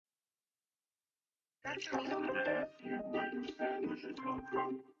That's your meal.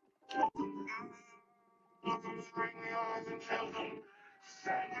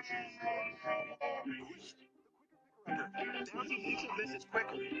 Announcing each of visits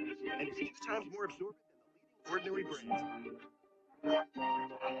quicker, and 6 times more absorbent than the leading ordinary brands.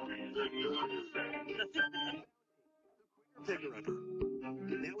 Figure Upper.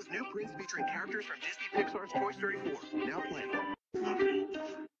 Now with new prints featuring characters from Disney Pixar's Toy Story 4. Now playing. I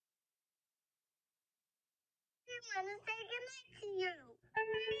want to say goodnight to you.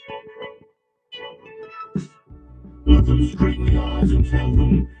 Let them straighten the eyes and tell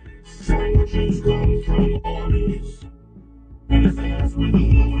them sandwiches come from Arby's. And if they ask where the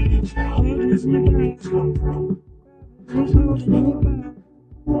loaded Italian is meant to come from, there's no telling.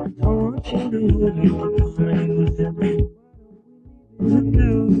 What part of the living understand that me? The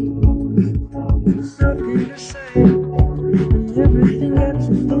new Italian something to say, and everything gets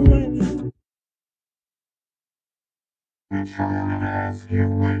in the way. The child asks you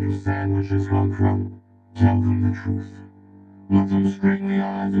where do sandwiches come from? Tell them the truth. Let them straighten the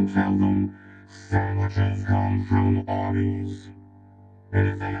eyes and tell them sandwiches come from Arby's. And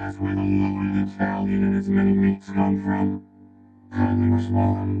if they ask where the loaded Italian and its many meats come from, kindly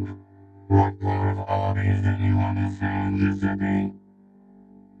respond. What part of Arby's didn't you understand, Giuseppe?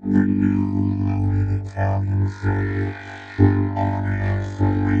 The new loaded Italian sandwich from Arby's, so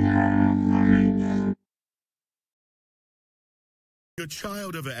we have the meats. Your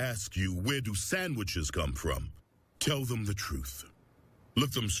child ever asks you, where do sandwiches come from? Tell them the truth.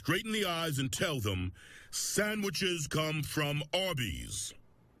 Look them straight in the eyes and tell them, sandwiches come from Arby's.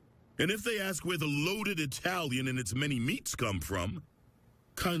 And if they ask where the loaded Italian and its many meats come from,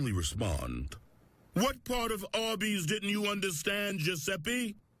 kindly respond. What part of Arby's didn't you understand, Giuseppe?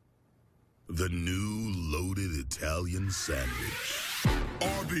 The new loaded Italian sandwich.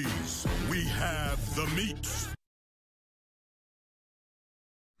 Arby's, we have the meats.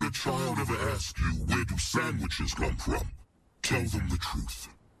 The child ever asks you, where do sandwiches come from? Tell them the truth.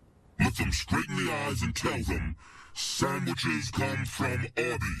 Look them straight in the eyes and tell them, sandwiches come from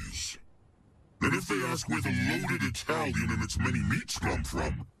Arby's. And if they ask where the loaded Italian and its many meats come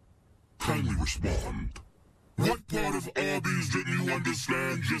from, kindly respond. What part of Arby's didn't you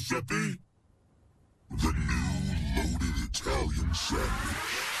understand, Giuseppe? The new loaded Italian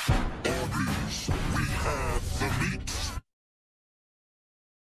sandwich. Arby's, we have the meats.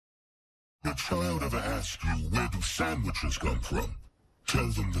 Your child ever asks you, where do sandwiches come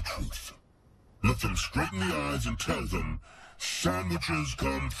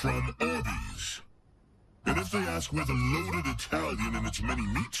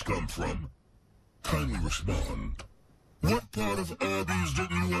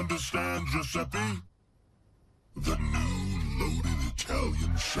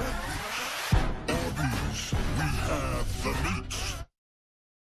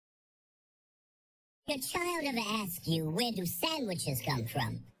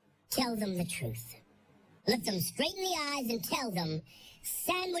from? Tell them the truth. Look them straight in the eyes and tell them,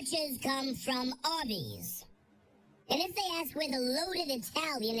 sandwiches come from Arby's. And if they ask where the loaded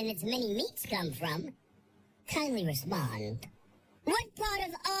Italian and its many meats come from, kindly respond. What part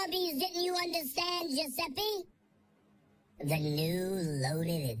of Arby's didn't you understand, Giuseppe? The new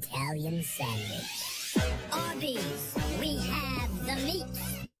loaded Italian sandwich. Arby's, we have the meats.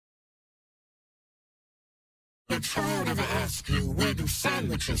 Your child ever asks you, where do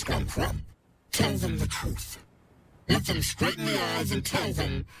sandwiches come from? Tell them the truth. Look them straight in the eyes and tell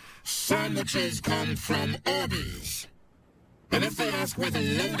them, sandwiches come from Arby's. And if they ask where the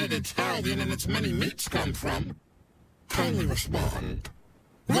loaded Italian and its many meats come from, kindly respond.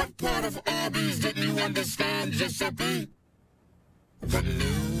 What part of Arby's didn't you understand, Giuseppe? The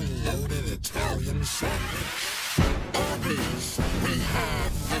new loaded Italian sandwich. Arby's, we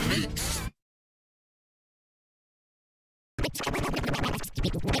have the meats. Your child ever asks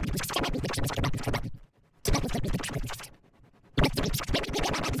you, where do sandwiches come from? Tell them the truth. Look them straight in the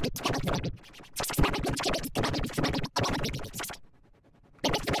eyes and tell them, sandwiches come from Arby's. And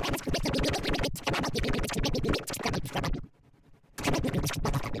if they ask where the loaded Italian and its many meats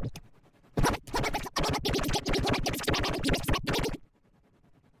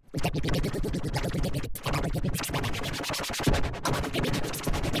come from, kindly respond.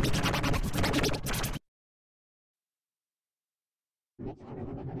 What part of Arby's didn't you understand, Giuseppe? The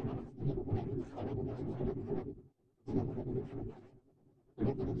new loaded Italian sandwich. Arby's, we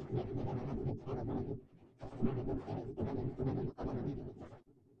have the meats.